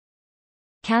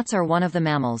Cats are one of the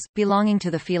mammals, belonging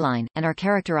to the feline, and are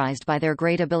characterized by their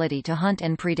great ability to hunt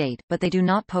and predate, but they do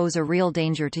not pose a real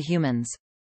danger to humans.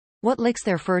 What licks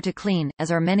their fur to clean,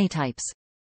 as are many types,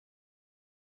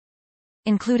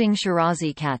 including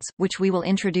Shirazi cats, which we will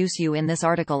introduce you in this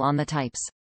article on the types.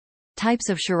 Types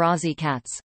of Shirazi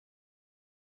cats.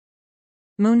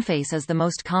 Moonface is the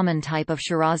most common type of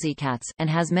Shirazi cats, and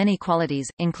has many qualities,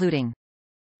 including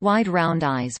wide round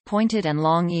eyes, pointed and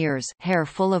long ears, hair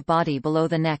full of body below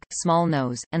the neck, small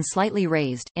nose, and slightly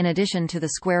raised, in addition to the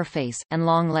square face, and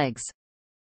long legs.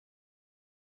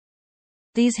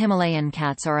 These Himalayan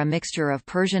cats are a mixture of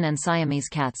Persian and Siamese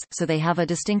cats, so they have a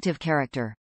distinctive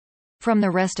character. From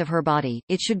the rest of her body,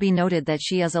 it should be noted that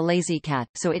she is a lazy cat,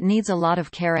 so it needs a lot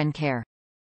of care.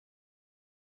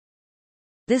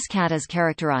 This cat is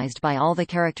characterized by all the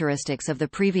characteristics of the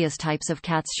previous types of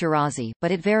cats Shirazi,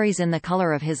 but it varies in the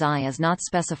color of his eye as not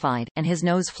specified, and his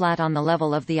nose flat on the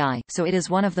level of the eye, so it is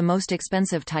one of the most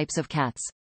expensive types of cats.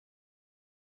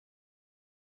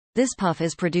 This puff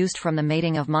is produced from the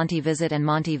mating of Monty Visit and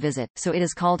Monty Visit, so it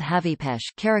is called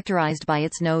havipesh, characterized by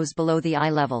its nose below the eye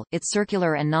level, its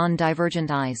circular and non-divergent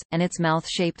eyes, and its mouth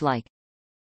shaped like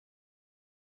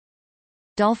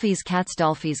Dolphy's cats.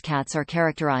 Dolphy's cats are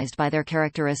characterized by their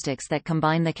characteristics that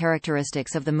combine the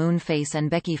characteristics of the moon face and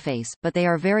Becky face, but they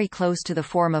are very close to the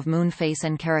form of moon face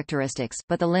and characteristics,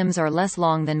 but the limbs are less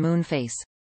long than moon face.